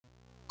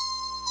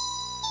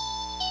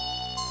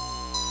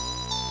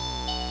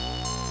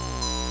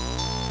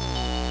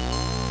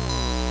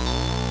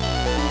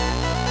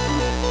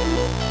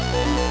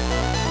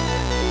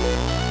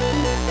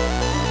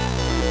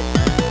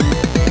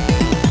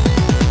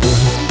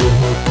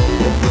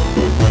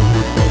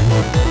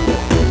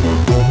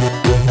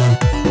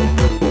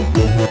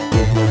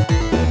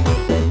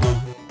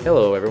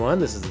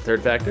This is The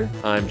Third Factor.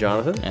 I'm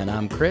Jonathan. And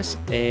I'm Chris.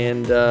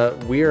 And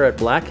we are at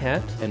Black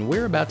Hat. And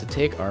we're about to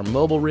take our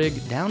mobile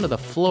rig down to the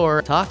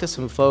floor, talk to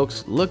some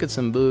folks, look at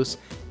some booths,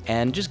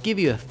 and just give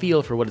you a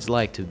feel for what it's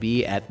like to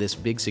be at this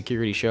big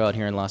security show out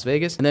here in Las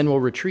Vegas. And then we'll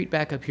retreat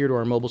back up here to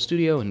our mobile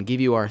studio and give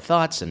you our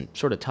thoughts and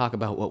sort of talk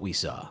about what we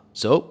saw.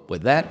 So,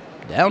 with that,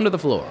 down to the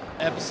floor.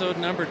 Episode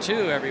number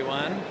 2,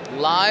 everyone.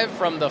 Live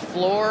from the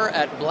floor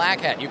at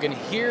Black Hat. You can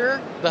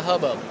hear the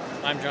hubbub.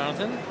 I'm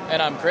Jonathan.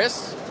 And I'm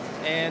Chris.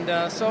 And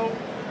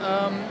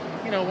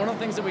one of the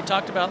things that we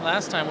talked about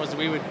last time was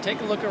we would take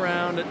a look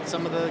around at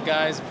some of the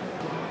guys,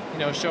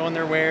 showing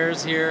their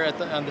wares here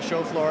on the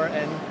show floor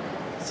and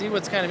see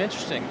what's kind of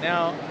interesting.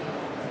 Now,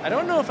 I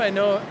don't know if I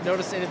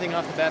noticed anything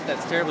off the bat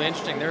that's terribly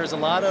interesting. There's a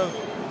lot of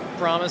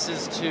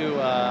promises to,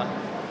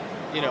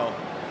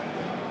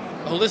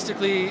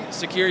 holistically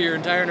secure your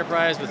entire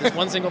enterprise with this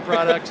one single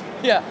product.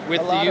 Yeah,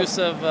 with the use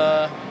of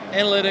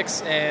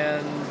analytics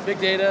and big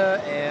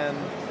data and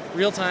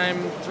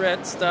real-time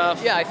threat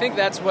stuff. Yeah, I think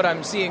that's what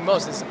I'm seeing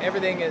most.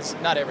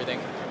 Not everything,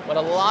 but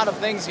a lot of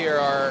things here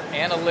are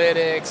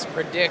analytics,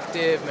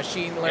 predictive,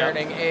 machine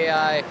learning,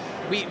 AI.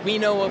 We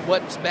know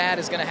what's bad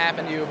is going to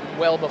happen to you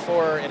well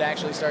before it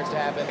actually starts to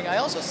happen. I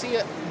also see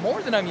it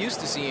more than I'm used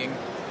to seeing.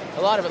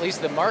 A lot of, at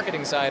least the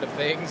marketing side of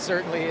things,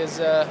 certainly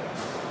is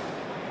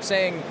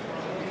saying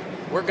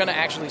we're going to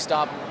actually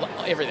stop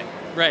everything.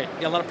 Right,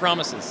 yeah, a lot of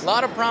promises. A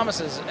lot of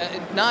promises.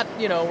 Not,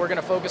 we're going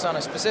to focus on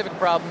a specific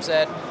problem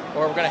set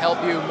or we're going to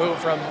help you move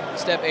from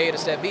step A to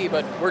step B,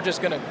 but we're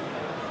just going to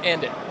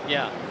end it.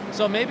 Yeah.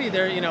 So maybe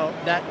they're,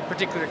 that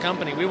particular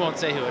company, we won't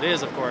say who it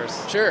is, of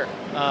course. Sure.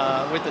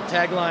 With the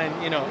tagline,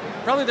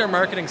 probably their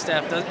marketing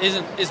staff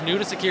is new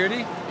to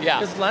security. Yeah.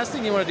 Because the last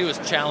thing you want to do is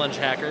challenge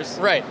hackers.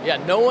 Right.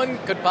 Yeah. No one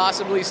could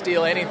possibly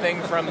steal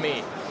anything from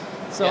me.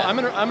 So yeah. I'm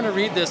gonna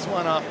read this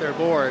one off their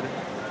board.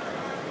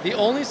 The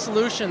only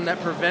solution that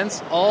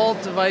prevents all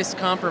device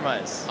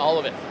compromise. All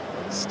of it.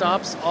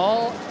 Stops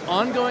all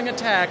ongoing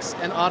attacks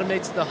and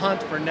automates the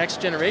hunt for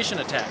next-generation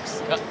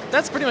attacks.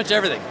 That's pretty much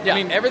everything. Yeah,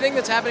 everything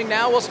that's happening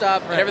now will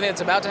stop, right. And everything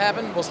that's about to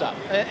happen will stop.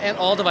 And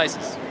all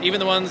devices, even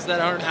the ones that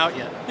aren't out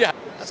yet. Yeah.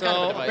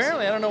 So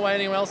apparently, I don't know why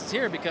anyone else is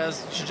here,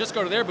 because you should just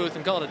go to their booth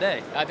and call it a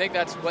day. I think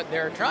that's what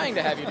they're trying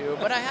to have you do,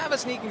 but I have a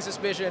sneaking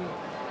suspicion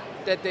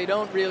that they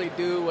don't really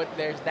do what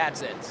that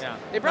says. Yeah.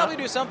 They probably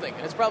do something,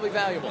 and it's probably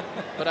valuable,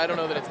 but I don't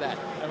know that it's that.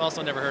 I've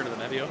also never heard of them,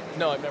 have you?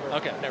 No, I've never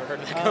heard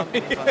of that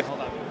company.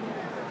 Hold on.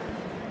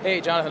 Hey,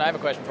 Jonathan, I have a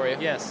question for you.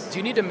 Yes. Do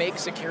you need to make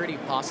security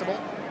possible?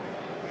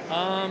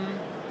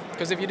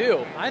 Because if you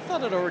do... I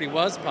thought it already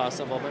was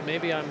possible, but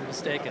maybe I'm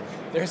mistaken.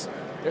 There's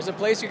a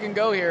place you can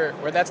go here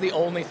where that's the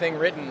only thing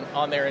written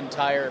on their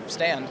entire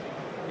stand.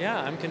 Yeah,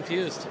 I'm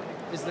confused.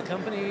 Is the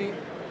company...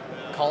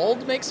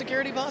 called Make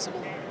Security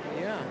Possible?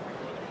 Yeah.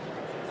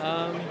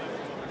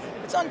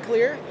 It's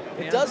unclear.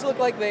 It does look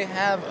like they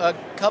have a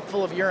cup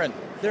full of urine.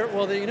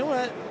 You know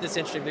what? That's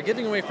interesting. They're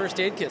giving away first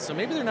aid kits, so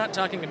maybe they're not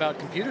talking about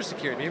computer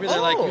security. Maybe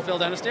they're like, you fell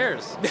down the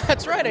stairs.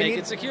 That's right. Make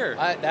it secure.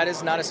 That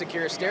is not a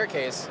secure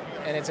staircase,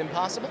 and it's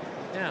impossible.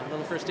 Yeah,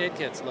 little first aid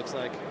kits, it looks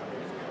like.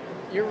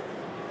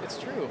 It's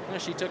true. Yeah,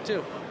 she took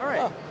 2. All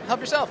right. Oh,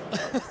 help yourself.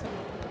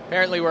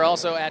 Apparently, we're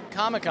also at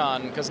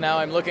Comic-Con, because now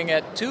I'm looking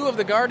at 2 of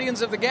the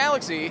Guardians of the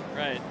Galaxy.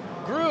 Right.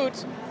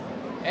 Groot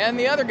and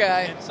the other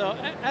guy. So,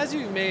 as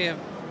you may have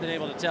been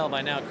able to tell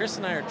by now, Chris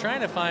and I are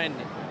trying to find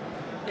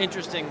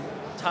interesting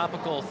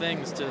topical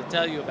things to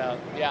tell you about.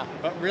 Yeah.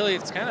 But really,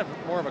 it's kind of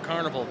more of a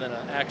carnival than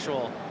an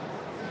actual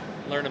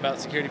learn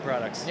about security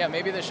products. Yeah,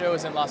 maybe the show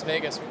is in Las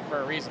Vegas for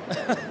a reason.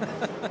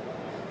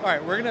 All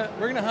right, we're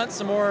gonna hunt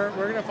some more.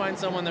 We're gonna find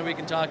someone that we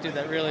can talk to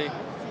that really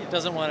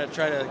doesn't want to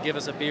try to give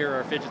us a beer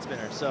or a fidget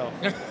spinner. So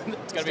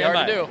it's gonna be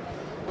hard to do.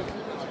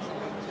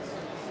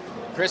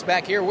 Chris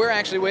back here. We're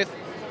actually with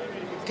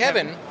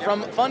Kevin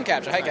from Fun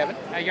Capture. Hi, Kevin.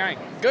 How you going?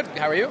 Good.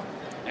 How are you?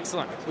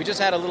 Excellent. We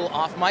just had a little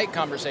off-mic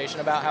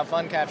conversation about how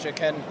Fun Capture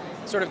can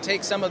sort of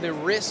take some of the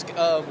risk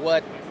of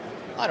what,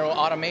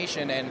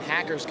 automation and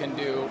hackers can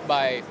do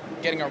by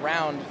getting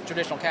around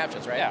traditional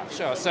CAPTCHAs, right? Yeah,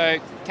 sure. So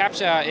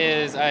CAPTCHA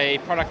is a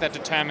product that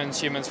determines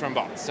humans from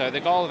bots. So the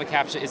goal of a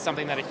CAPTCHA is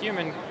something that a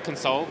human can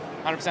solve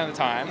 100% of the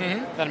time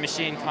that a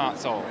machine can't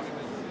solve.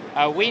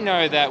 We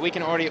know that we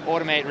can already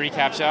automate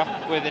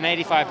reCAPTCHA with an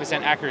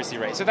 85% accuracy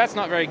rate. So that's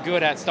not very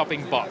good at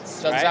stopping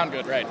bots. Doesn't sound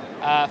good, right?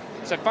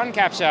 So Fun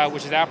Capture,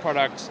 which is our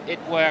product,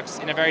 it works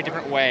in a very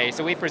different way.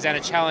 So we present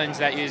a challenge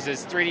that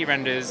uses 3D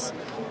renders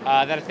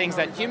that are things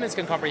that humans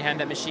can comprehend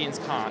that machines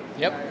can't.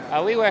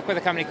 Yep. We work with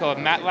a company called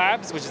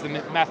MATLabs, which is the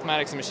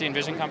Mathematics and Machine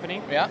Vision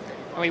company. Yeah.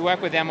 And we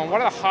work with them on what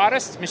are the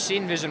hardest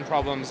machine vision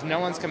problems no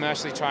one's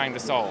commercially trying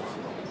to solve.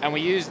 And we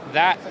use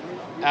that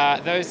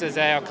those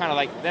are kind of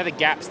like, they're the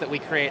gaps that we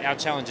create our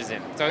challenges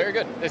in. So Very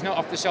good. There's no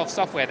off-the-shelf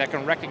software that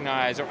can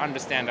recognize or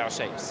understand our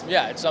shapes.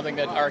 Yeah, it's something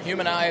that our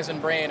human eyes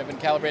and brain have been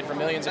calibrated for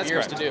millions of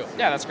years correct. to do.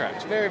 Yeah, that's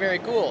correct. Very, very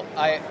cool.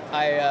 I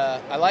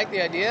like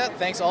the idea.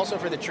 Thanks also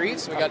for the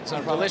treats. We got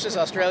some delicious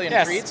Australian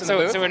Yes, treats in so,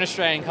 the booth. so we're an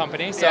Australian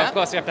company, so Yeah. of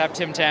course we have to have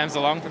Tim Tams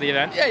along for the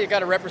event. Yeah, you got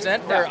to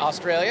represent for Yeah.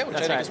 Australia, which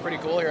That's I think right. is pretty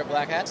cool here at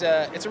Black Hat.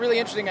 It's a really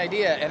interesting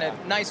idea and a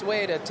nice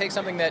way to take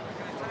something that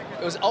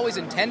it was always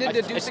intended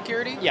to do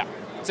security, Yeah.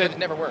 So but it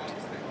never worked.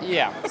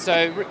 Yeah,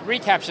 so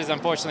recaptures,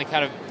 unfortunately,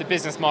 kind of the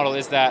business model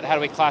is that how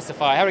do we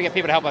get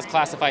people to help us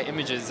classify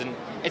images? And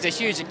it's a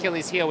huge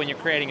Achilles heel when you're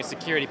creating a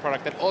security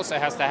product that also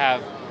has to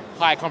have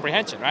high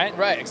comprehension, right?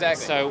 Right,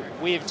 exactly. So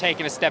we've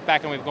taken a step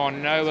back and we've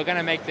gone, no, we're going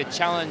to make the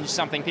challenge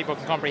something people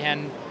can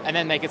comprehend and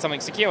then make it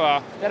something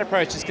secure. That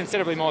approach is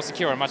considerably more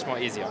secure and much more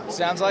easier.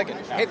 Sounds like it.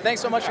 Hey,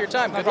 thanks so much for your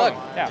time. No Good luck.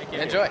 problem.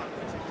 Yeah. Enjoy.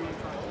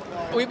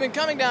 We've been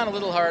coming down a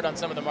little hard on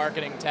some of the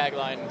marketing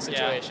tagline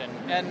situation.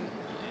 And,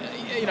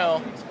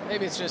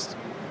 maybe it's just,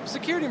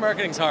 Security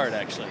marketing's hard,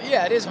 actually.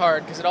 yeah, it is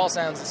hard because it all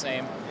sounds the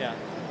same. Yeah.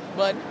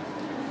 But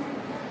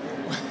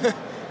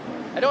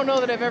I don't know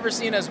that I've ever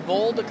seen as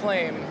bold a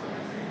claim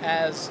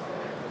as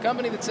a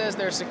company that says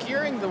they're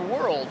securing the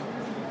world,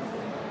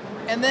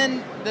 and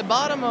then the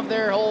bottom of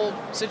their whole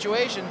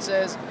situation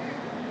says,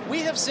 we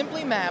have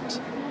simply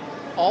mapped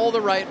all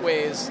the right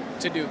ways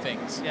to do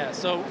things. Yeah,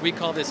 so we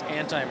call this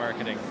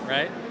anti-marketing,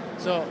 right?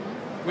 So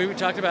we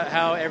talked about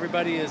how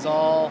everybody is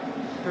all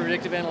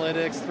predictive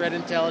analytics, threat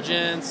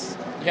intelligence,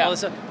 Yeah. all this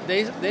stuff.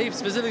 They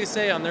specifically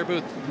say on their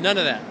booth, none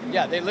of that.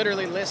 Yeah, they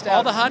literally list All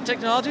out the hot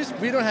technologies,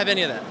 we don't have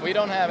any of that. we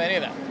don't have any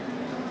of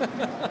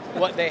that.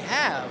 What they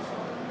have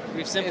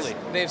We've simply. is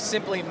they've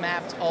simply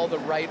mapped all the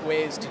right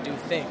ways to do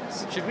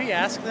things. Should we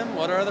ask them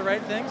what are the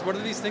right things? What are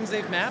these things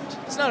they've mapped?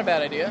 It's not a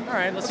bad idea. All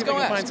right, let's see if go we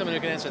can ask. find someone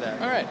who can answer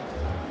that. All right.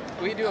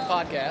 We do a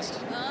podcast.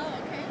 Oh,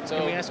 okay. So,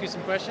 Can we ask you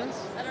some questions?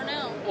 I don't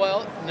know.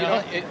 well, you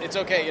No. don't, it's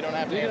okay. You don't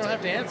have to You answer. don't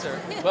have to answer.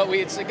 But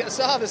we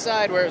saw the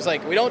side where it was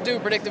like, we don't do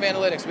predictive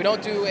analytics, we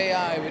don't do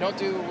AI, we don't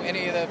do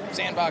any of the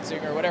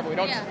sandboxing or whatever. We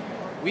don't. Yeah.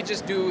 We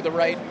just do the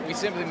right. We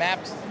simply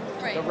mapped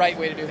Right. the right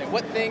way to do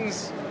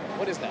things.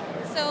 What is that?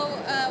 So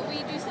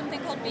we do something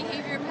called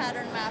behavior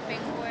pattern mapping,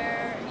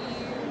 where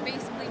you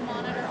basically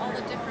monitor all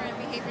the different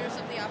behaviors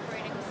of the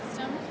operating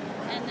system,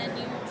 and then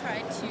you try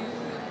to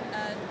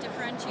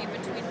differentiate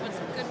between what's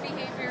good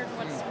behavior and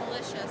what's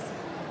malicious,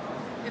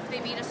 if they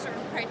meet a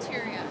certain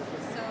criteria.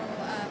 So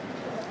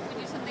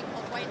we do something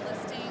called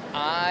whitelisting.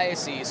 I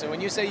see. So when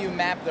you say you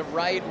map the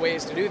right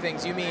ways to do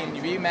things, you mean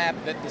you map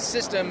that the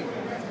system.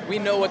 We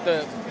know what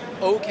the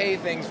okay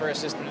things for a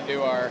system to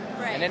do are,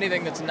 Right. and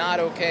anything that's not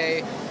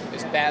okay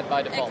is bad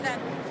by default.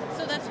 Exactly.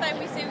 So that's why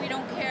we say we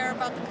don't care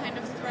about the kind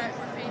of threat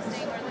we're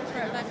facing or the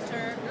threat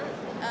vector.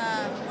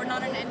 We're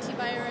not an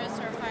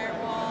antivirus or a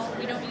firewall.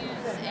 We don't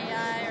use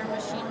AI or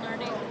machine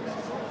learning.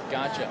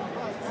 Gotcha.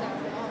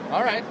 So,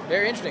 All right.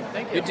 Very interesting.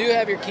 Thank You you. do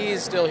have your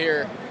keys still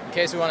here in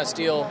case we want to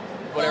steal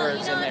whatever's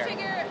well, in I there.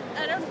 figure,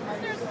 I don't know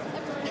if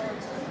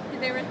there's...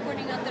 They were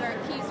pointing out that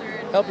our keys are...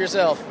 in Help the-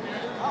 yourself.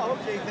 Oh,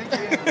 okay, thank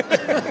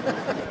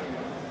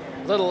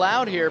you. A little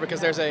loud here because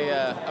there's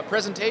a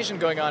presentation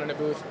going on in a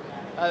booth.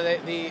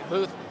 The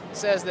booth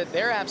says that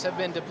their apps have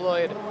been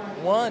deployed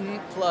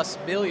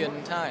 1+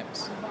 billion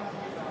times.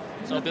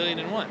 So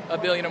 1,000,000,001.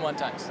 1,000,000,001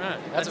 times. Right.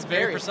 That's That's a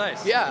very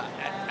precise. Yeah.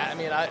 I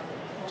mean,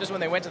 just when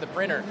they went to the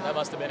printer, that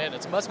must have been it.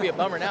 It must be a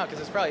bummer now because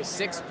it's probably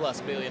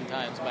 6+ billion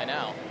times by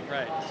now.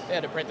 Right. They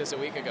had to print this a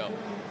week ago.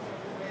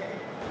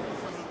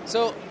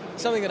 So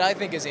something that I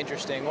think is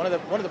interesting, one of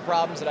the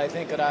problems that I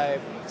think that I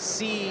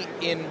see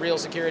in real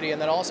security,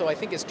 and that also I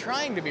think is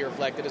trying to be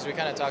reflected, as we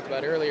kind of talked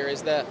about earlier,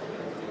 is the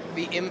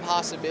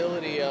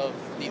impossibility of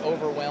the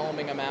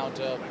overwhelming amount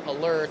of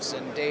alerts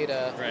and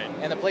data, Right.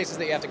 and the places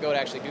that you have to go to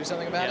actually do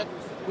something about Yeah. it.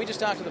 We just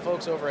talked to the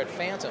folks over at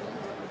Phantom,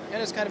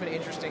 and it's kind of an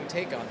interesting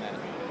take on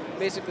that.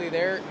 Basically,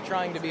 they're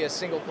trying to be a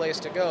single place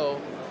to go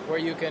where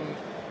you can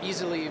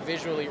easily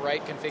visually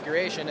write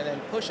configuration and then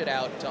push it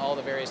out to all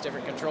the various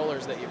different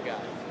controllers that you've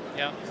got.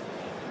 Yeah.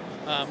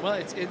 Well,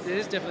 it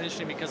is definitely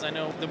interesting because I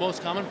know the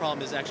most common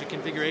problem is actually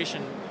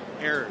configuration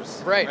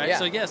errors. Right, yeah.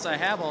 So yes, I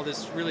have all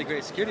this really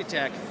great security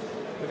tech,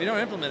 but if you don't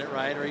implement it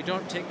right or you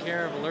don't take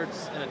care of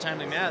alerts in a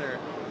timely manner,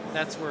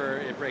 that's where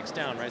it breaks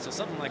down, right? So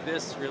something like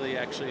this really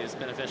actually is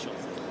beneficial.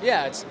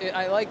 Yeah,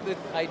 I like the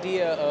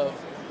idea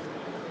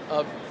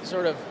of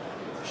sort of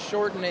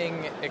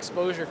shortening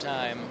exposure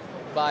time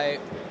by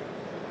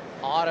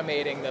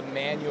automating the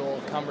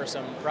manual,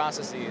 cumbersome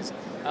processes.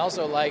 I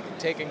also like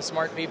taking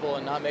smart people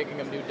and not making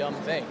them do dumb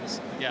things.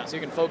 Yeah. So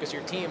you can focus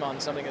your team on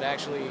something that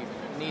actually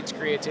needs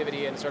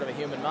creativity and sort of a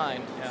human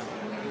mind, Yeah.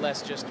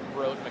 less just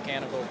rote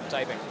mechanical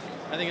typing.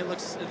 I think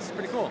it's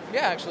pretty cool.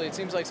 Yeah, actually, it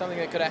seems like something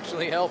that could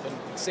actually help and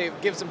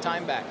give some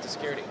time back to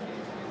security.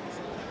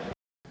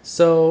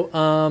 So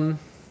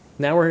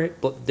now we're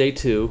at day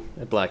 2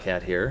 at Black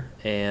Hat here,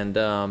 and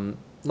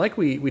like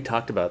we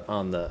talked about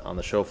on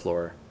the show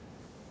floor,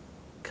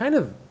 kind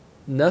of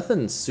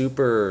nothing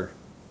super,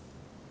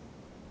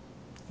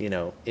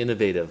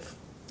 innovative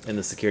in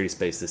the security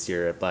space this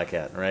year at Black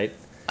Hat, right?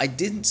 I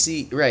didn't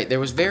see, right, there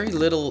was very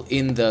little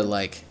in the,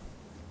 like,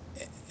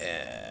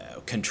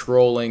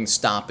 controlling,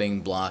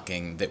 stopping,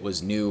 blocking that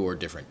was new or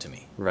different to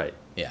me. Right.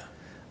 Yeah.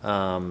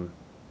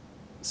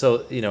 So,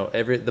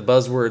 the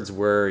buzzwords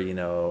were,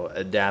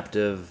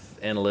 adaptive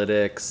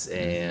analytics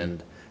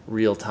and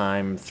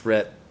real-time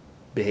threat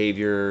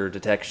behavior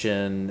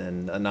detection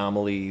and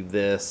anomaly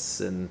this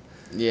and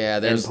Yeah,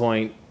 there's...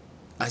 endpoint.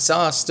 I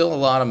saw still a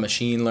lot of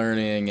machine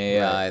learning,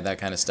 AI, Right. that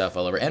kind of stuff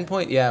all over.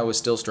 Endpoint, yeah, it was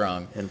still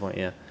strong. Endpoint,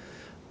 yeah.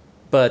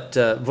 But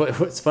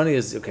what's funny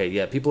is,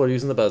 people are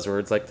using the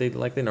buzzwords like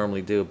they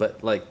normally do,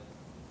 but like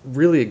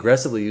really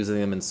aggressively using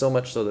them, and so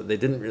much so that they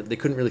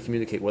couldn't really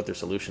communicate what their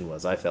solution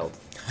was. I felt.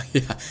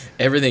 Yeah,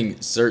 everything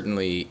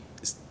certainly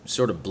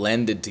sort of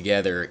blended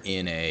together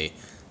in a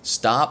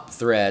stop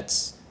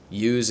threats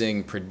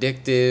using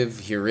predictive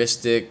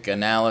heuristic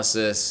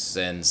analysis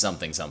and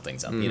something.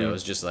 It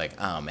was just like,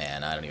 oh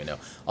man, I don't even know.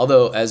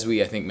 Although, as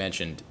we I think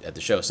mentioned at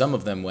the show, some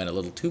of them went a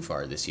little too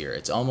far this year.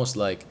 It's almost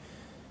like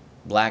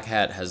Black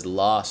Hat has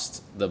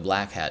lost the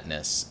Black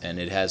Hatness, and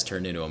it has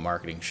turned into a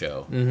marketing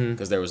show,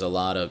 because there was a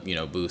lot of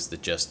booths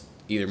that just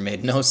either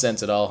made no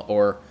sense at all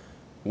or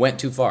went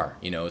too far.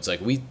 It's like,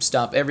 we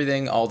stop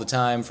everything all the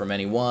time from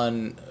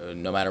anyone,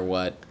 no matter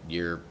what,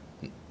 you're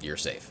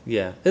safe.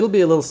 Yeah, it'll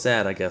be a little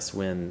sad, I guess,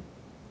 when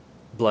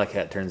Black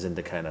Hat turns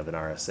into kind of an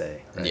RSA.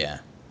 Right?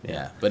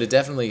 Yeah. But it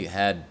definitely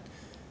had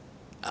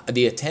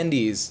the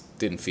attendees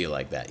didn't feel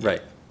like that yet.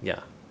 Right. Yeah.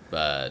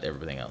 But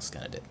everything else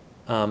kind of did.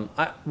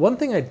 One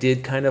thing I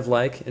did kind of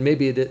like, and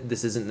maybe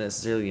this isn't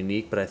necessarily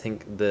unique, but I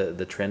think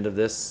the trend of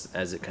this,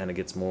 as it kind of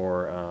gets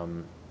more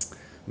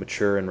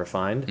mature and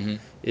refined,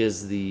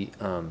 is the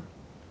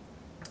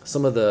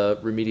some of the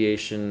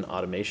remediation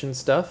automation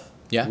stuff.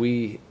 Yeah.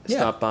 We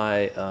stopped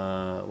by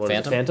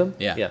Phantom? Phantom?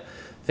 Yeah.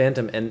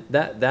 Phantom, and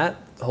that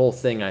whole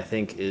thing I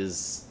think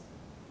is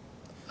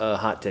a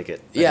hot ticket.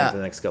 I Yeah. think, for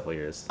the next couple of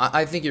years.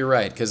 I think you're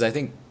right, because I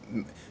think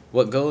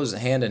what goes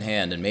hand in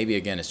hand, and maybe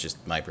again it's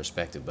just my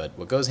perspective, but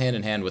what goes hand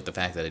in hand with the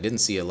fact that I didn't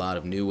see a lot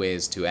of new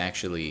ways to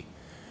actually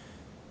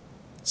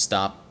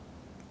stop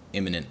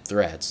imminent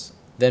threats,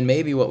 then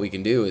maybe what we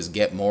can do is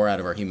get more out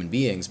of our human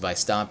beings by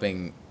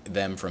stopping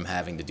them from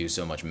having to do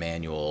so much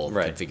manual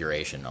Right.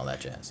 configuration, all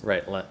that jazz.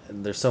 Right.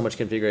 There's so much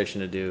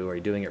configuration to do. Are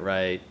you doing it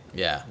right?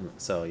 Yeah.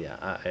 So yeah,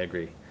 I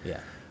agree.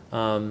 Yeah.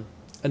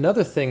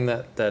 Another thing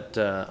that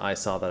I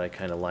saw that I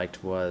kind of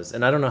liked was,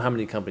 and I don't know how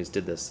many companies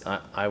did this.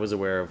 I was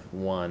aware of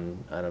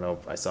one. I don't know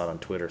if I saw it on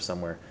Twitter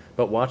somewhere.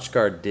 But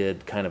WatchGuard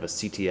did kind of a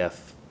CTF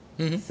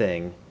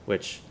thing,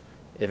 which,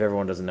 if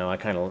everyone doesn't know, I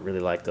kind of really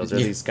like those. They're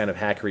these kind of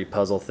hackery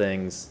puzzle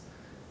things.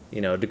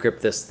 Decrypt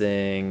this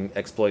thing,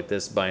 exploit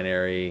this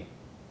binary,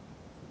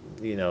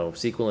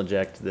 SQL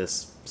inject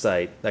this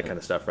site, that kind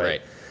of stuff,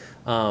 right?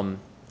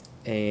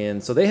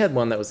 And so they had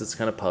one that was this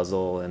kind of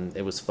puzzle, and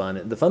it was fun.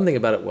 And the fun thing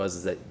about it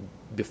is that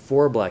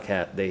before Black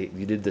Hat,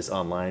 you did this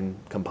online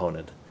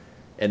component,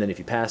 and then if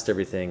you passed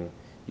everything,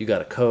 you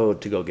got a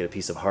code to go get a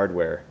piece of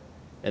hardware,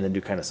 and then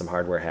do kind of some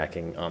hardware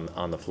hacking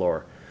on the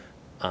floor.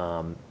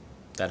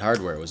 That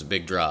hardware was a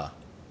big draw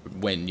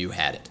when you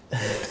had it.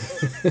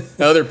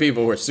 Other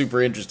people were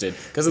super interested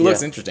because it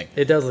looks interesting.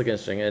 It does look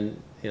interesting,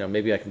 and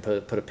maybe I can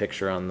put a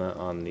picture on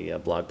the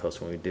blog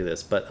post when we do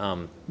this. But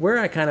where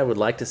I kind of would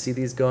like to see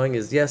these going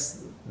is,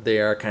 yes, they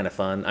are kind of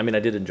fun. I mean, I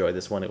did enjoy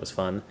this one; it was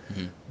fun,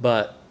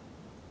 but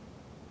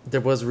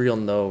there was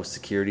no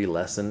security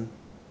lesson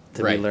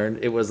to be learned.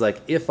 It was like,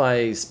 if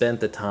I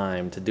spent the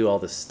time to do all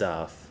this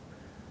stuff,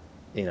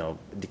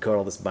 decode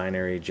all this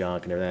binary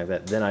junk and everything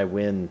like that, then I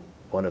win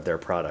one of their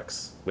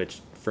products, which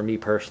for me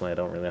personally, I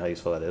don't really know how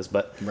useful that is,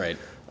 but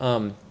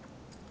I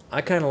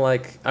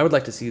would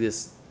like to see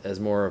this as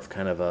more of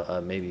kind of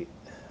a maybe,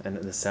 and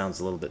this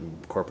sounds a little bit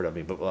corporate of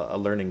me, but a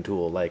learning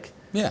tool. Like,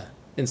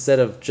 instead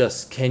of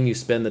just, can you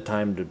spend the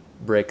time to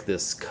break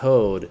this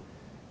code,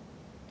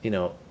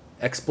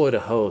 exploit a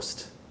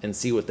host and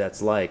see what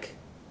that's like,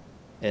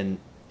 and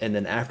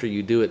then after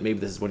you do it, maybe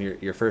this is when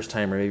your first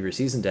time, or maybe you're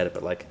seasoned at it,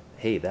 but like,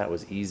 hey, that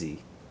was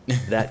easy.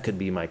 That could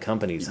be my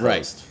company's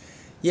host.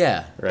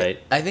 Yeah. Right.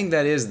 I think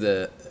that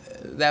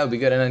would be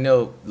good. And I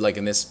know, like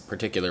in this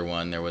particular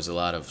one, there was a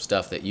lot of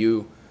stuff that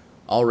you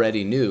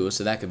already knew,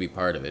 so that could be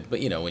part of it. But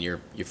when you're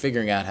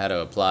figuring out how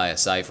to apply a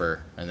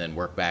cipher and then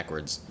work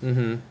backwards,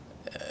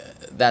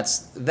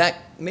 that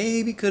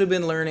maybe could have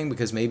been learning,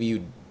 because maybe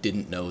you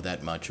didn't know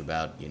that much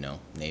about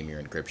name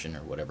your encryption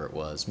or whatever it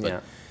was.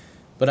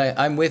 But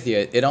I'm with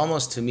you. It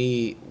almost, to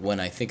me, when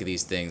I think of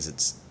these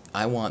things,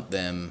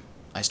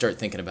 I start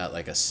thinking about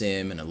like a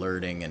SIM and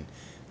alerting, and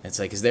it's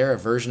like, is there a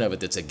version of it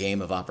that's a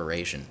game of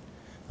operation,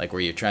 like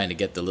where you're trying to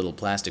get the little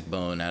plastic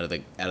bone out of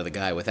the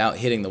guy without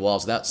hitting the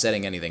walls, without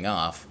setting anything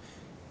off?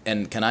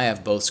 And can I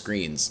have both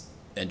screens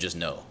and just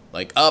know,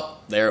 like,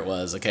 there it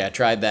was. Okay, I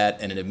tried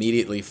that, and it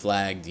immediately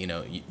flagged,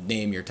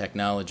 name your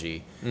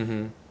technology.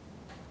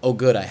 Oh,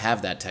 good, I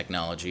have that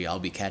technology. I'll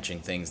be catching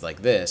things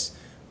like this.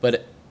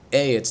 But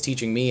it's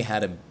teaching me how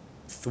to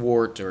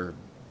thwart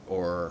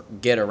or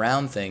get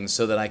around things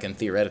so that I can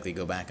theoretically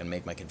go back and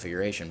make my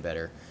configuration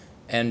better.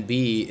 And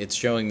B, it's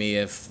showing me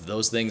if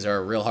those things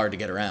are real hard to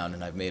get around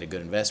and I've made a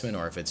good investment,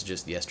 or if it's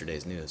just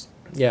yesterday's news.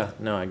 Yeah,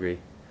 no, I agree.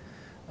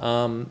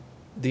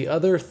 The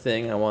other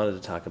thing I wanted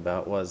to talk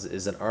about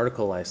is an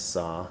article I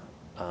saw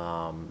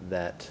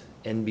that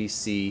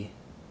NBC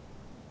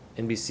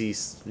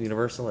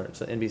Universal or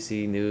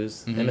NBC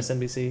News,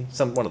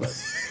 MSNBC, one of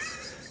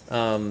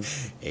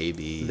those.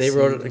 AB. They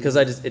wrote it because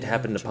it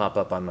happened to pop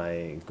up on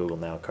my Google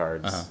Now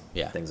cards,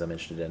 Yeah. things I'm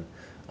interested in.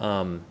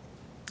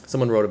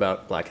 Someone wrote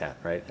about Black Hat,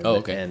 right? Oh,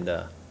 okay. And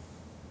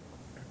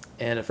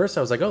at first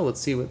I was like, oh, let's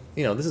see what,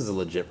 this is a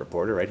legit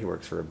reporter, right? He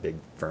works for a big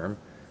firm.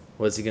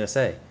 What is he going to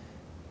say?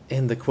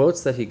 And the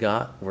quotes that he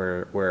got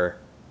were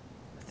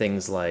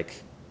things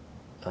like,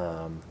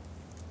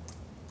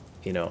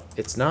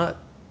 it's not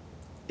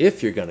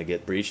if you're going to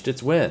get breached,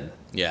 it's when.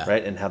 Yeah.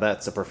 Right? And how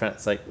that's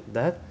it's like,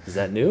 is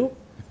that new?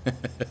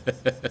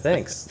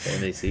 Thanks,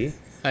 NBC.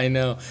 I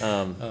know.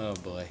 Oh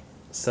boy.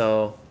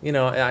 So,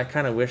 I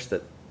kind of wish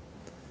that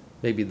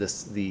maybe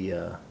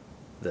the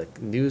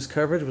news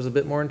coverage was a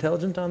bit more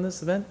intelligent on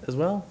this event as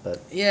well.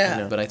 But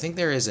Yeah, but I think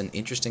there is an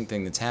interesting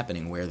thing that's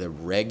happening where the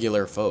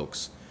regular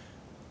folks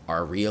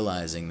are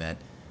realizing that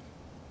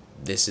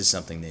this is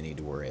something they need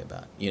to worry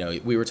about.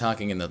 We were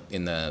talking in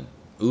the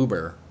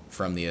Uber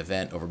from the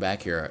event over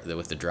back here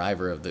with the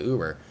driver of the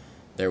Uber.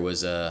 There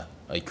was a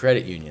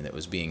credit union that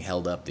was being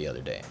held up the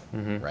other day,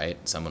 right?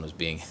 Someone was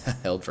being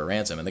held for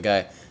ransom, and the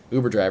guy,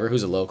 Uber driver,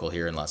 who's a local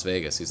here in Las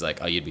Vegas, he's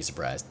like, "Oh, you'd be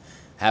surprised.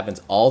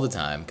 Happens all the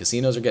time.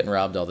 Casinos are getting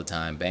robbed all the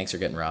time. Banks are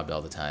getting robbed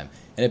all the time,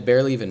 and it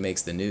barely even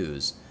makes the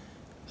news."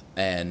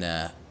 And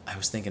I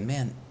was thinking,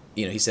 man,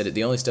 he said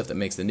the only stuff that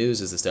makes the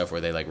news is the stuff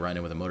where they like run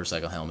in with a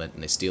motorcycle helmet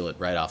and they steal it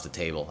right off the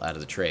table out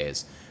of the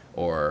trays,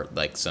 or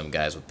like some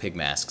guys with pig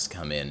masks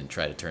come in and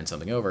try to turn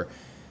something over.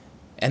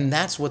 And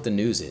that's what the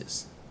news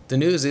is. The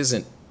news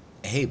isn't,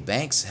 hey,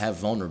 banks have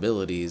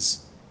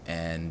vulnerabilities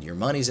and your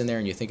money's in there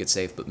and you think it's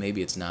safe, but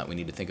maybe it's not. We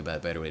need to think about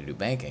a better way to do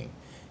banking.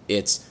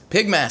 It's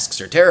pig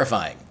masks are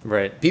terrifying.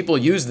 Right. People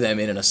use them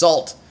in an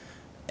assault.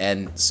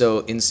 And so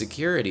in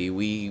security,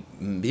 we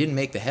didn't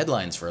make the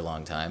headlines for a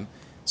long time,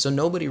 so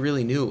nobody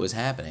really knew it was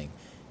happening.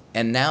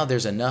 And now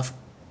there's enough,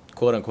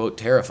 quote unquote,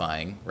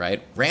 terrifying,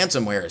 right?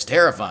 Ransomware is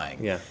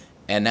terrifying. Yeah.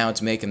 And now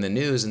it's making the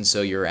news, and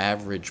so your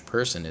average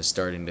person is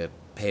starting to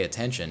pay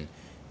attention,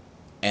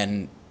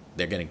 and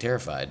they're getting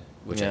terrified,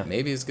 which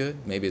maybe is good,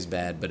 maybe is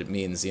bad, but it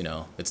means,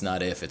 it's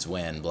not if, it's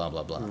when, blah,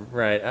 blah, blah.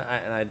 Right.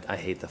 I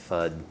hate the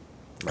FUD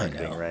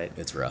marketing, I know. right?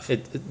 It's rough.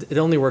 It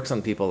only works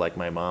on people like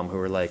my mom who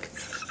are like,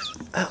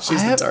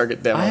 She's the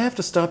target demo. I have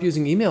to stop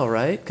using email,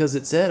 right? Because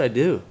it said I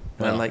do.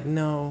 And Well. I'm like,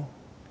 no,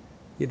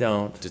 you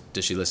don't.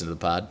 Does she listen to the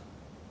pod?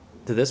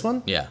 To this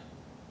one? Yeah.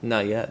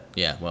 Not yet.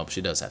 Yeah, well,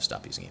 she does have to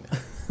stop using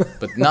email.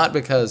 But not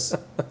because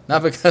of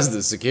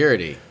the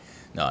security.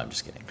 No, I'm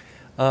just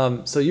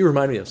kidding. So you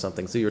remind me of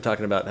something. So you were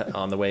talking about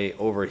on the way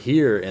over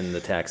here in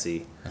the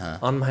taxi.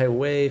 On my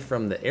way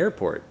from the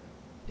airport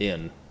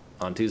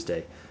on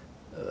Tuesday,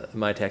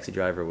 my taxi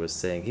driver was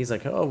saying, he's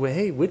like, oh, well,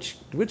 hey, which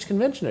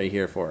convention are you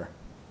here for?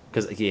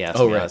 Because he asked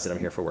me, right. I said, I'm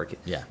here for work.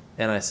 Yeah.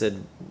 And I said,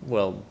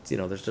 well,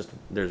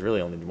 there's really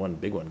only one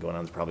big one going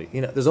on. It's probably,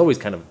 there's always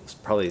kind of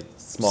probably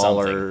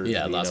smaller, Something.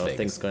 Yeah, Las Vegas.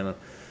 things going on.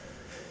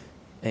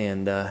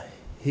 And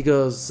he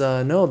goes,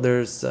 no,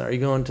 are you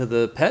going to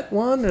the pet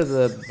one or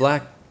the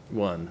black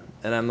one?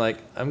 And I'm like,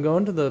 I'm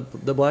going to the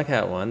Black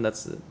Hat one.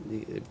 That's the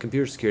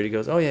computer security. He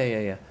goes, oh,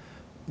 yeah.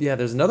 Yeah,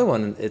 there's another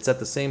one. It's at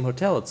the same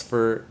hotel. It's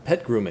for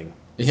pet grooming.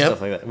 Yep.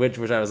 Stuff like that. Which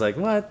I was like,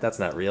 what? That's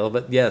not real.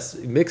 But yes,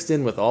 mixed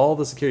in with all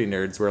the security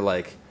nerds were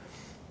like,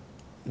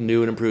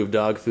 new and improved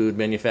dog food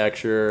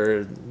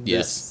manufacturer.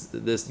 Yes.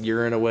 This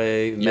urine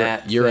away,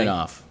 mat. Urine thing.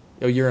 off.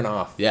 Oh, urine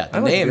off. Yeah, the I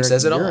like name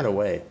says it all. Urine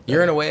away.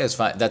 Urine away is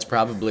fine. That's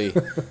probably,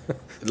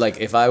 like,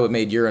 if I would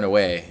made urine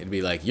away, it'd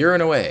be like,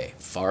 urine away,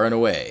 far and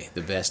away,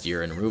 the best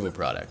urine removal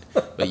product.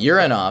 But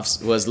urine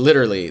offs was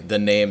literally, the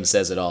name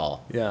says it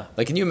all. Yeah.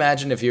 Like, can you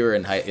imagine if you were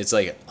in it's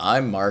like,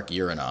 I'm Mark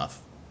Urinoff,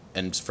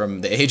 and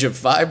from the age of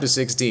 5 to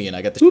 16,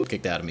 I got the shit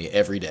kicked out of me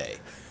every day.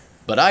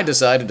 But I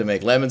decided to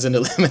make lemons into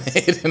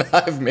lemonade, and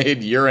I've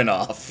made urine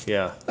off.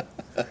 Yeah.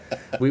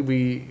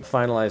 we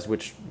finalized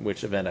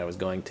which event I was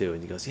going to,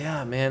 and he goes,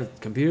 yeah, man,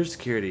 computer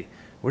security.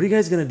 What are you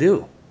guys going to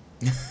do?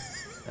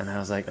 And I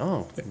was like,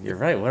 oh, you're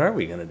right. What are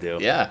we going to do?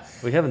 Yeah.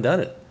 We haven't done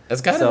it.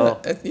 That's kind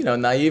of a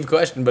naive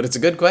question, but it's a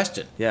good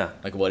question. Yeah.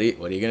 Like, what are you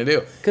going to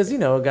do? Because,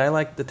 a guy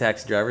like the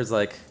taxi driver is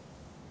like,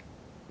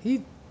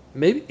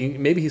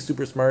 maybe he's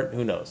super smart.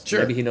 Who knows? Sure.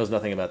 Maybe he knows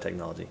nothing about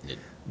technology. Yeah.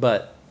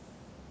 But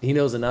he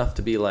knows enough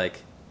to be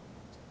like,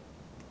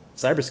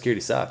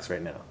 cybersecurity sucks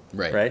right now.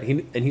 Right. Right?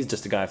 And he's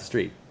just a guy off the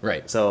street.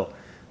 Right. So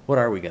what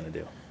are we going to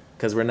do?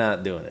 Because we're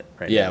not doing it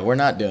right now. Yeah, we're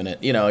not doing it.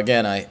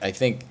 Again, I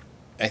think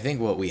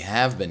what we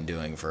have been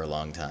doing for a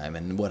long time,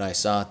 and what I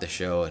saw at the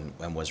show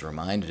and was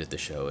reminded at the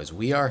show, is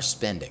we are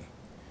spending.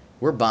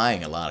 We're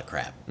buying a lot of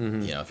crap.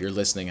 Mm-hmm. If you're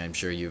listening, I'm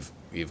sure you've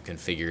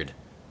configured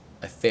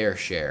a fair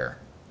share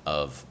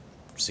of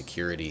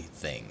security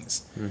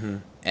things. Mm-hmm.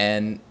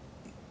 And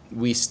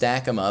we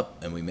stack them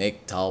up, and we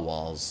make tall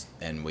walls,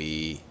 and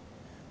we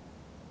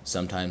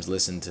sometimes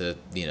listen to,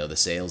 the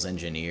sales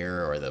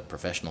engineer or the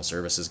professional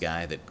services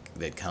guy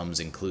that comes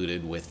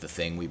included with the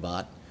thing we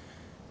bought.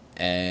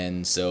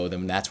 And so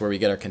then that's where we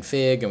get our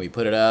config and we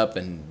put it up,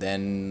 and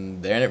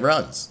then it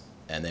runs.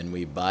 And then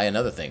we buy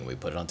another thing, we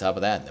put it on top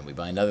of that, and then we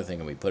buy another thing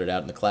and we put it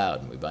out in the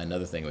cloud, and we buy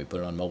another thing and we put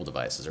it on mobile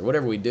devices or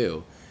whatever we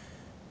do.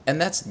 And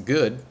that's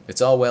good.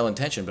 It's all well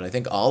intentioned, but I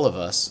think all of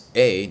us,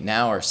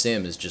 now our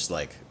sim is just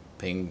like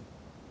ping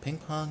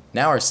pong.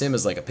 Now our sim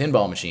is like a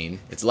pinball machine.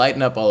 It's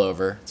lighting up all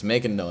over. It's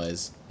making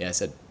noise. Yeah, I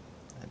said,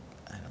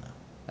 I don't know.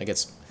 I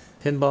guess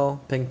Pinball,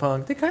 ping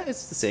pong,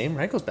 it's the same,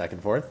 right? It goes back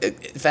and forth.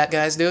 fat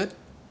guys do it.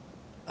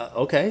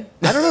 Okay.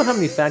 I don't know how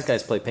many fat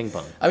guys play ping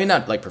pong. I mean,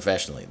 not like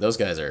professionally. Those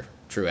guys are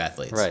true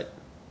athletes. Right.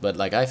 But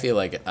like, I feel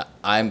like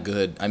I'm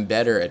good. I'm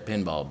better at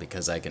pinball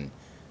because I can.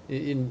 I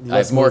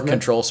Less have more movement?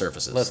 control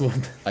surfaces. Less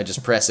movement. I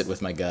just press it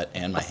with my gut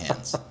and my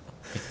hands.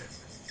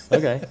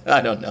 Okay. I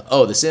don't know.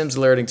 Oh, the sim's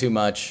alerting too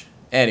much.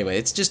 Anyway,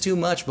 it's just too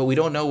much, but we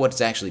don't know what it's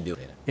actually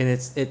doing. And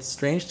it's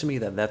strange to me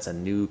that that's a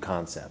new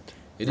concept.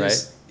 It right?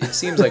 is. It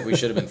seems like we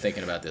should have been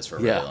thinking about this for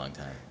a Yeah. really long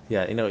time.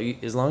 Yeah,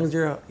 as long as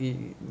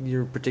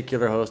your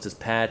particular host is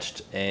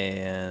patched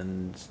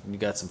and you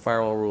got some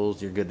firewall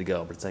rules, you're good to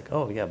go. But it's like,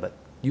 oh yeah, but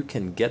you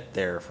can get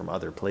there from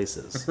other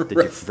places. Did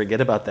you forget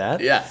about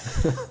that? Yeah,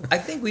 I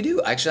think we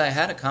do. Actually, I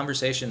had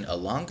a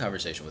long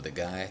conversation with a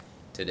guy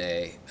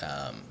today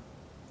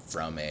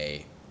from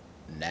a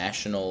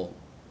national,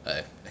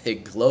 a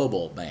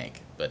global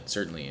bank, but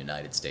certainly a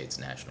United States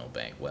national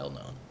bank, well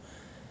known.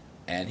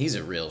 And he's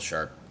a real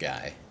sharp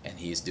guy, and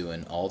he's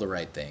doing all the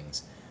right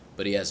things,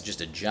 but he has just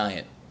a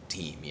giant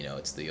team.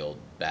 It's the old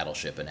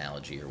battleship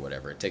analogy or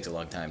whatever. It takes a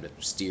long time to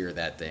steer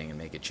that thing and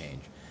make it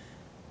change.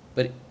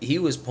 But he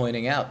was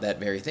pointing out that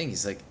very thing.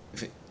 He's like,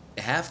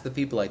 half the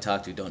people I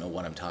talk to don't know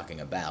what I'm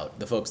talking about,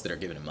 the folks that are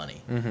giving him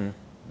money. Mm-hmm.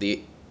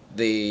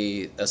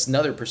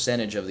 Another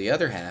percentage of the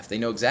other half, they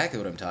know exactly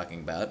what I'm talking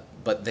about,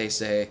 but they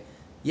say,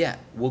 yeah,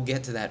 we'll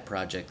get to that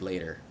project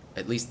later.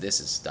 At least this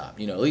is stopped.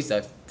 At least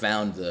I've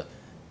found the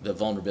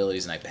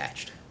vulnerabilities and I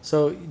patched.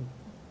 So,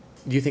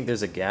 do you think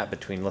there's a gap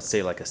between, let's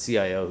say, like a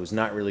CIO who's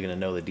not really going to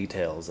know the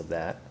details of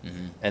that,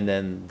 Mm-hmm. and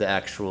then the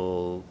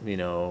actual,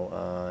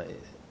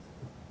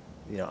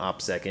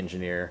 OPSEC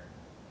engineer?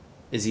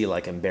 Is he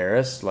like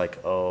embarrassed? Like,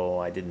 oh,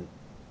 I didn't.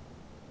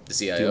 The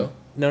CIO?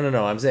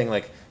 No. I'm saying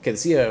like, okay, the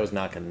CIO is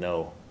not going to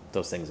know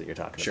those things that you're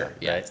talking Sure.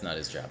 about. Yeah, right? it's not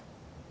his job.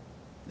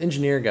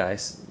 Engineer guy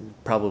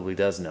probably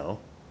does know.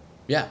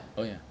 Yeah.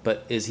 Oh, yeah.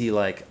 But is he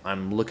like,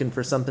 I'm looking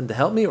for something to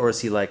help me, or is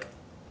he like,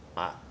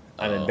 I'm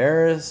Oh.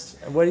 embarrassed?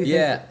 What do you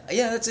think?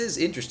 Yeah, that is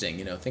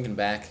interesting. Thinking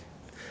back.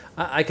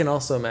 I can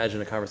also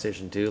imagine a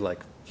conversation too, like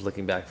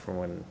looking back from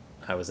when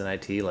I was in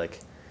IT, like,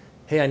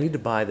 hey, I need to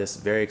buy this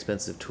very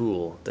expensive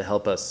tool to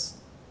help us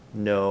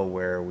know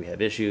where we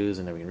have issues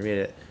and then we can read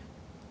it.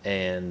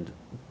 And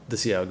the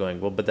CIO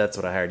going, well, but that's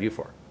what I hired you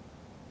for.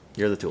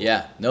 You're the tool.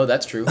 Yeah, no,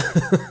 that's true.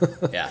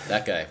 Yeah,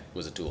 that guy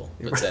was a tool,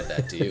 but said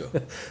that to you.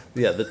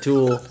 Yeah, the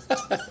tool,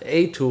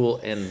 a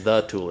tool and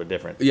the tool are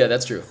different. Yeah,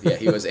 that's true. Yeah,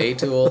 he was a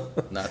tool,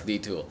 not the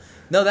tool.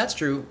 No, that's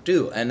true,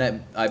 too.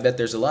 And I bet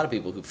there's a lot of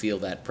people who feel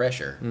that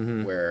pressure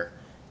where,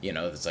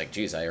 it's like,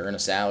 geez, I earn a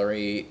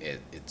salary.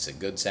 It's a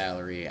good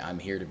salary. I'm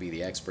here to be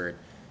the expert.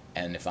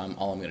 And if all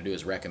I'm going to do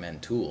is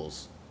recommend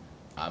tools,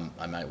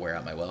 I might wear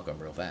out my welcome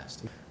real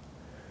fast.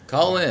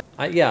 Call in.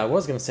 I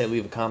was going to say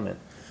leave a comment.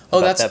 Oh,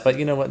 about that's that, but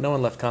you know what? No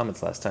one left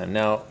comments last time.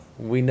 Now,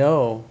 we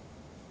know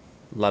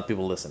a lot of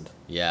people listened.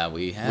 Yeah,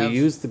 we have. We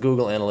used the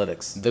Google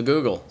Analytics. the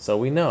Google. So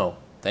we know.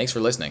 Thanks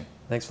for listening.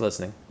 Thanks for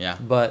listening. Yeah.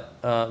 But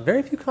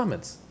very few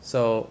comments.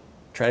 So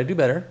try to do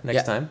better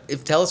next time.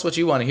 Tell us what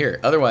you want to hear.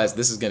 Otherwise,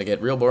 this is going to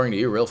get real boring to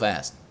you real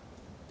fast.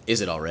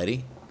 Is it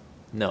already?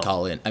 No.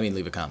 Call in.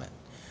 Leave a comment.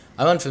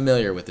 I'm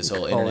unfamiliar with this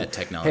whole internet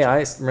technology.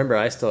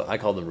 Hey, I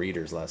called them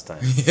readers last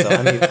time. So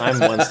I'm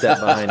one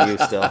step behind you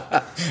still.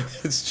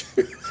 It's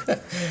true.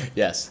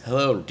 Yes.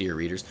 Hello, dear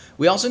readers.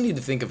 We also need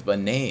to think of a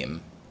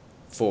name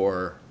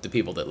for the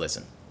people that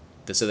listen,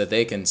 so that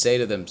they can say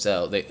to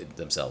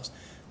themselves,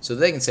 so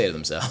they can say to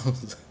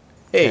themselves,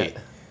 "Hey, Yeah.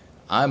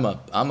 I'm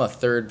a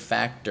third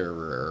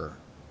factorer."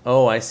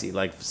 Oh, I see.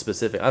 Like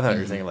specific. I thought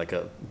you were thinking like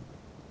a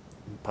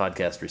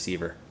podcast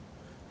receiver.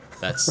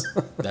 That's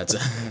That's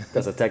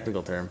a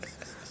technical term.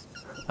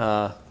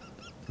 But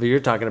you're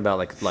talking about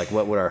like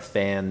what would our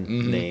fan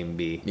name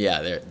be?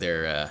 yeah.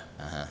 They're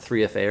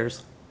 3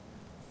 affairs.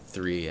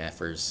 3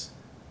 effers.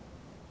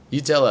 You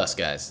tell us,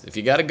 guys, if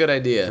you got a good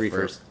idea.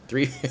 Threefers.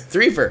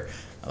 Threefer.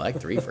 I like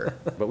threefer.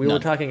 But we were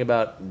talking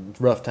about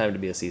rough time to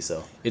be a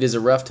CISO. It is a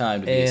rough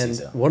time to be a And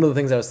CISO. one of the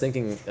things I was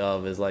thinking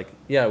of is like,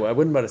 yeah, I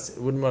wouldn't want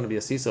to be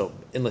a CISO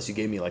unless you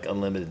gave me like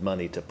unlimited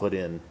money to put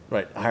in,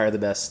 right? Hire the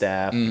best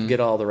staff, get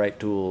all the right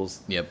tools,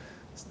 Yep.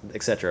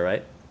 etc.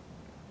 Right?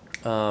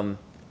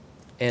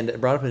 And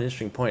it brought up an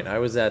interesting point. I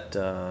was at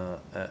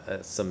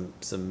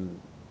some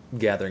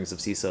gatherings of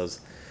CISOs,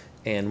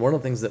 and one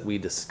of the things that we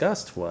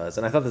discussed was,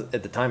 and I thought that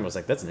at the time I was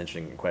like, that's an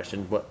interesting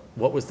question.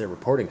 What was their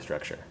reporting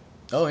structure?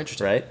 Oh,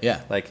 interesting. Right?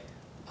 Yeah. Like,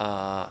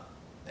 I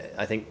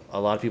think a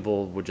lot of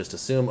people would just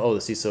assume, oh, the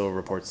CISO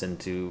reports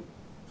into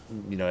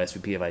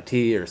SVP of IT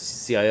or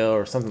CIO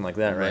or something like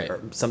that, right? Right.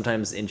 Or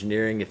sometimes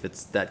engineering, if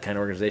it's that kind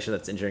of organization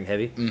that's engineering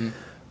heavy.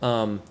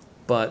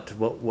 But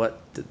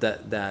what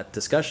that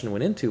discussion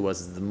went into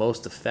was the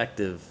most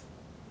effective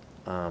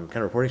kind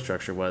of reporting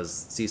structure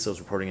was CISOs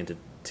reporting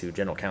into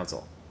general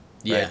counsel.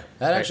 Yeah, right?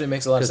 that actually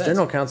makes a lot of sense. Because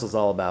general counsel is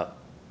all about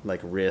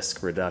like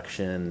risk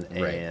reduction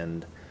Right.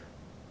 and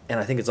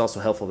I think it's also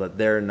helpful that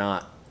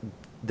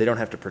they don't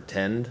have to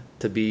pretend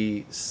to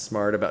be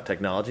smart about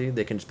technology.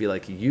 They can just be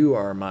like, you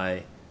are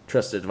my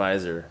trusted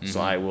advisor, so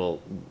I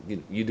will.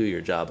 You do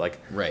your job. Like,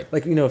 Right.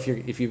 Like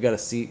if you've got a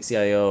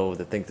CIO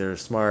that think they're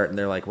smart and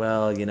they're like,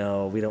 well,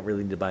 we don't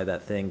really need to buy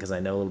that thing because I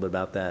know a little bit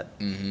about that.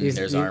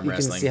 There's arm you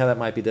wrestling. can see how that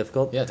might be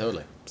difficult. Yeah,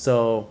 totally.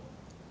 So,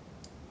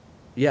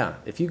 yeah,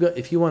 if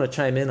you want to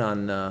chime in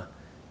on,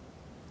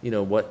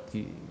 what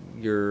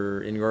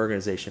you're in your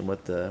organization,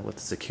 what the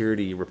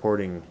security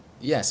reporting.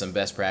 Yeah, some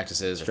best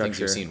practices or things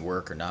you've Structure. seen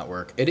work or not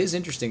work. It is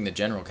interesting, the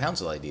general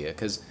counsel idea,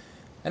 because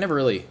I never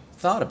really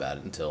thought about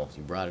it until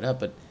you brought it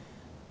up. But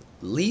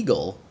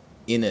legal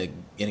in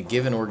a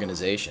given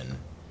organization,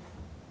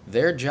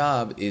 their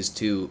job is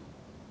to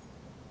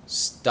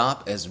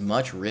stop as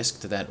much risk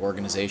to that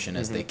organization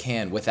as they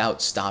can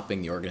without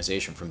stopping the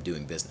organization from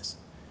doing business,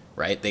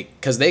 right?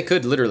 Because they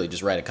could literally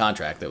just write a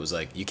contract that was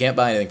like, you can't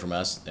buy anything from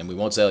us, and we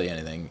won't sell you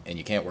anything, and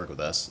you can't work with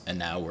us, and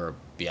now we're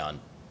beyond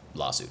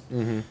lawsuit.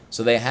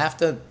 So they have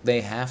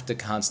to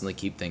constantly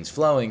keep things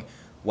flowing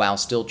while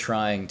still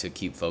trying to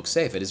keep folks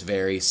safe. It is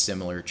very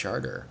similar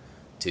charter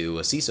to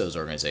a CISO's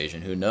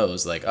organization who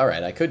knows, like, all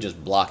right, I could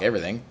just block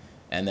everything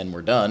and then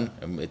we're done.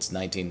 It's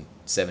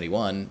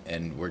 1971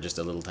 and we're just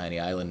a little tiny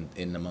island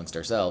in amongst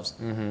ourselves.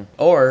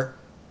 Or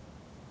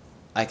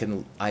I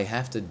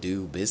have to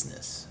do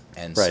business.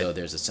 And so Right.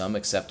 there's some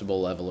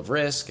acceptable level of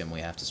risk, and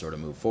we have to sort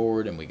of move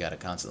forward, and we got to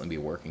constantly be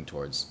working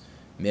towards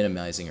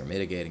minimizing or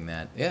mitigating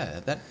that. Yeah,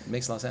 that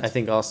makes a lot of sense. I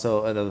think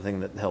also another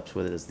thing that helps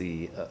with it is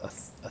the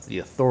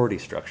authority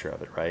structure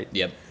of it, right?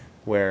 Yep.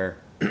 Where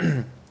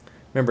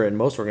remember in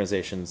most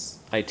organizations,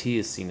 IT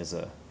is seen as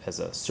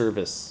a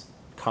service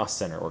cost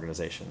center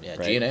organization. Yeah,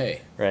 right?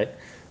 G&A. Right.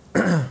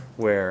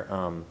 Where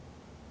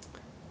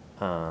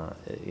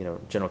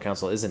general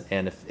counsel isn't,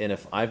 and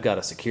if I've got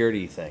a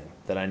security thing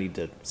that I need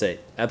to say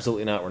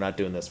absolutely not, we're not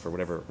doing this for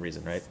whatever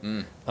reason, right?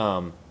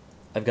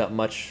 I've got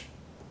much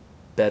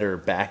better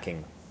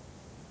backing,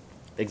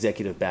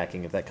 executive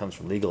backing, if that comes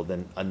from legal,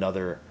 than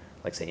another,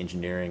 like say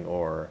engineering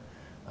or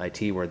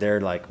IT, where they're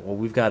like,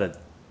 well,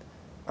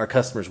 our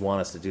customers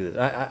want us to do this.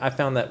 I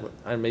found that,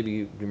 maybe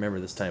you remember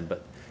this time,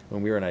 but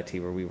when we were in IT,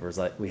 where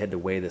we had to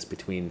weigh this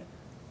between,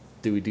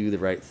 do we do the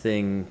right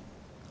thing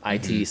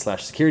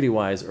IT/security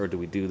wise, or do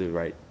we do the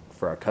right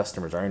for our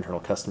customers, our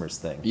internal customers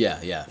thing?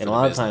 Yeah. And a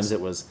lot of times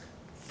it was,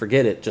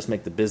 forget it, just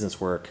make the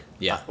business work.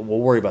 Yeah. We'll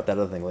worry about that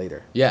other thing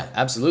later. Yeah,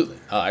 absolutely.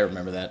 Oh, I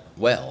remember that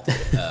well.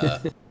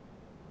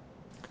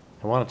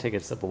 I want to take a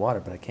sip of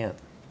water, but I can't.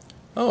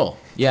 Oh,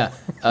 yeah.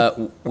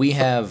 We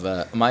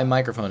have, my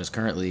microphone is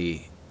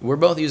currently, we're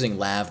both using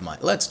lav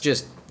mic. Let's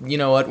just, you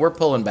know what, we're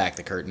pulling back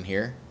the curtain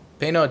here.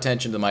 Pay no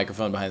attention to the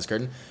microphone behind this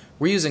curtain.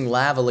 We're using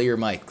lavalier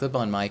mic,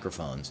 clip-on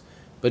microphones,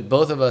 but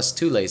both of us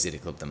too lazy to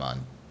clip them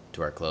on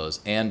to our clothes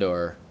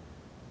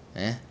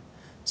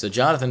So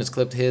Jonathan has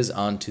clipped his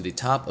onto the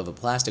top of a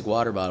plastic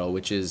water bottle,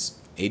 which is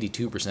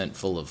 82%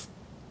 full of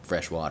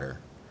fresh water.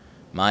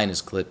 Mine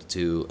is clipped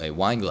to a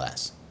wine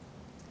glass.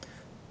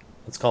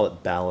 Let's call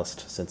it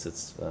ballast, since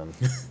it's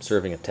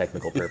serving a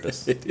technical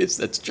purpose. It is,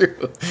 that's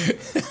true.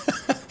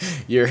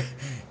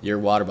 Your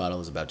water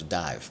bottle is about to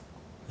dive.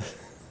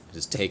 It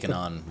is taking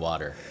on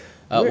water.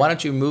 Why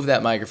don't you move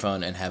that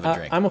microphone and have a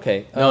drink? I'm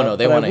okay. No,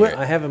 they but want to hear it.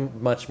 I have a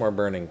much more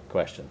burning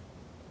question.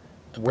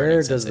 Where burning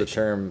does the sensation.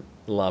 term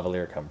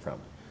lavalier come from?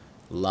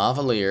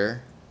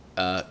 Lavalier,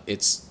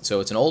 it's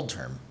an old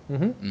term.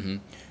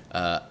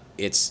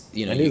 It's,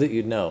 I knew that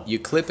you'd know. You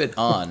clip it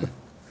on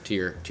to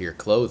your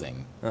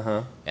clothing,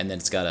 and then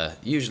it's got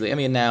usually, I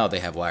mean, now they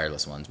have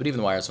wireless ones, but even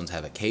the wireless ones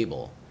have a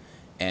cable,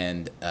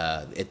 and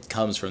it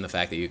comes from the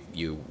fact that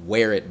you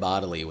wear it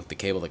bodily with the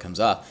cable that comes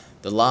off.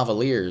 The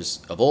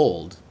lavaliers of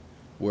old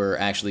were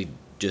actually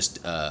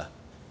just the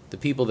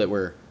people that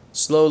were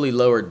slowly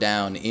lowered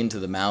down into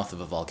the mouth of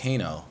a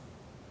volcano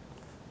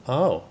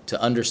Oh,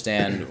 to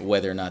understand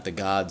whether or not the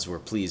gods were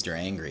pleased or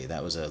angry.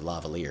 That was a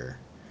lavalier.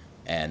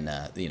 And,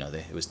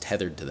 it was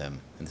tethered to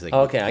them. And so they could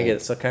okay, I get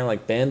it. So kind of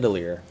like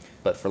bandolier,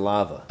 but for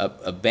lava.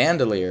 A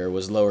bandolier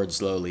was lowered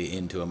slowly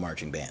into a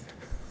marching band.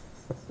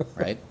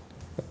 Right?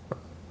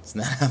 Isn't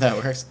that how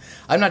that works?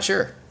 I'm not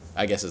sure,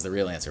 I guess, is the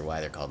real answer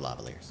why they're called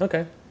lavaliers.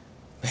 Okay.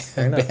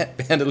 Fair enough.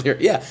 Bandolier.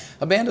 Yeah,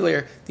 a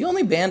bandolier. The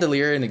only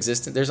bandolier in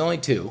existence, there's only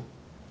two.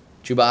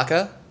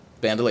 Chewbacca,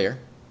 bandolier.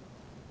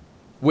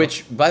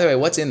 Which, by the way,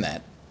 what's in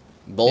that?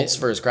 Bolts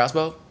for his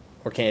crossbow?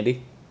 Or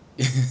candy.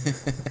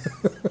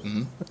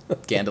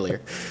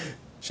 Candelier.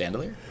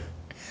 Chandelier?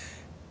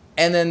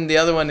 And then the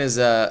other one is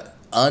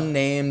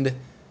unnamed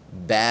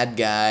bad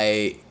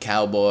guy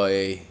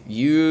cowboy,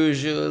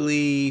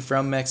 usually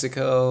from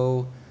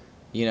Mexico,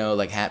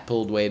 like hat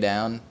pulled way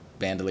down,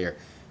 bandolier.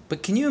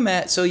 But can you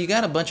imagine? So you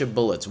got a bunch of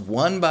bullets,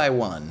 one by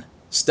one,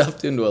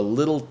 stuffed into a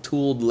little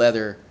tooled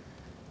leather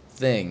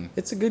thing.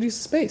 It's a good use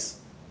of space.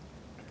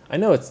 I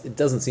know it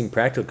doesn't seem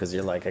practical because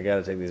you're like, I got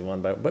to take these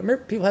one by. But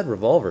remember, people had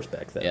revolvers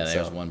back then. Yeah, they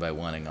so. was one by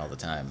oneing all the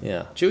time.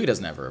 Yeah. Chewie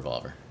doesn't have a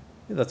revolver.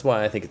 Yeah, that's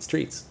why I think it's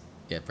treats.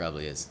 Yeah, it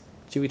probably is.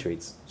 Chewy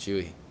treats.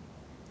 Chewie.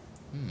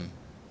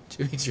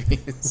 Chewie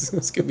treats.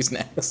 Scooby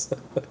snacks.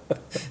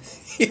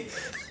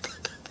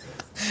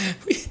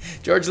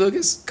 George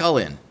Lucas, call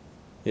in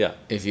Yeah.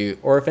 if you.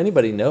 Or if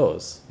anybody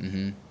knows.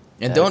 And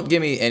don't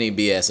give me any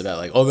BS about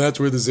like, oh, that's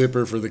where the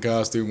zipper for the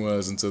costume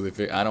was, and so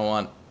they. I don't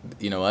want.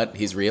 You know what?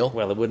 He's real.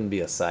 Well, it wouldn't be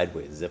a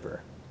sideways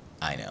zipper.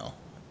 I know.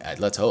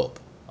 Let's hope.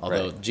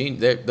 Although Right. Gene,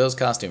 those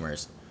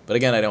costumers. But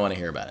again, I don't want to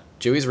hear about it.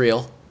 Chewie's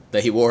real.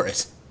 That he wore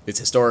it. It's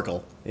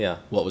historical. Yeah.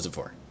 What was it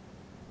for?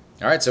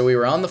 All right, so we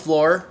were on the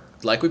floor,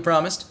 like we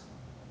promised.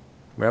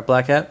 We're at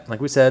Black Hat,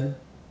 like we said.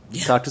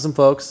 Yeah. Talk to some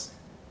folks.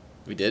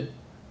 We did.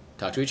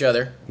 Talk to each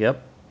other.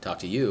 Yep. Talk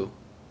to you.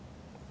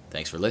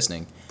 Thanks for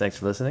listening. Thanks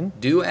for listening.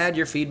 Do add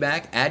your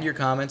feedback, add your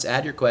comments,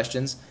 add your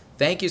questions.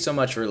 Thank you so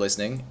much for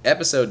listening.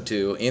 Episode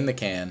 2 in the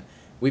can.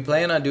 We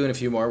plan on doing a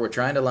few more. We're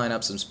trying to line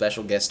up some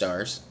special guest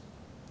stars.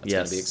 That's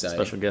going to be exciting.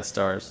 Special guest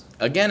stars.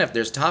 Again, if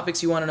there's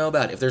topics you want to know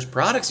about, if there's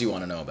products you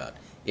want to know about,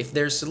 if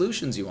there's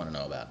solutions you want to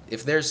know about,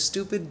 if there's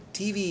stupid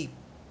TV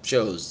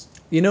shows.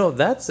 You know,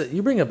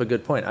 you bring up a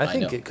good point. I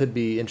think know. it could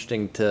be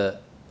interesting to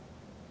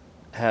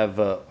have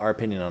our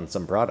opinion on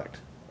some product.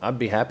 I'd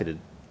be happy to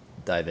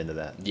dive into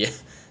that. Yeah.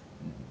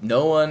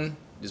 No one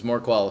is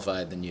more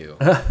qualified than you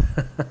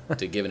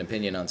to give an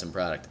opinion on some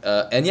product.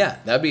 And yeah,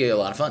 that'd be a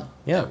lot of fun.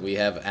 Yeah. We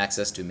have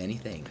access to many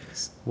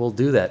things. We'll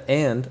do that.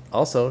 And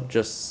also,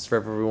 just for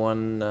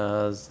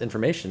everyone's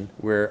information,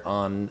 we're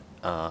on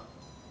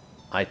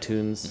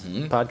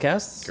iTunes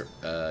podcasts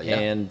Yeah.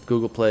 and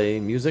Google Play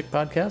Music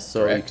podcasts.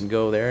 So Correct. you can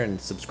go there and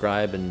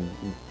subscribe, and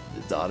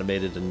it's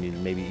automated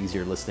and maybe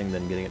easier listening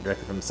than getting it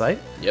directly from the site.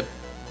 Yep.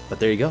 But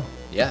there you go.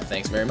 Yeah,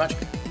 thanks very much.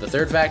 The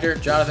Third Factor,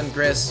 Jonathan,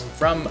 Chris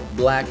from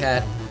Black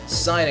Hat,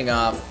 signing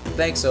off.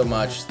 Thanks so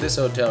much. This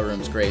hotel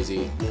room's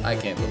crazy. I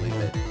can't believe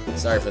it.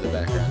 Sorry for the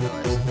background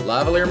noise.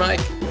 Lavalier Mike.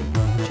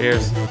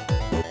 Cheers.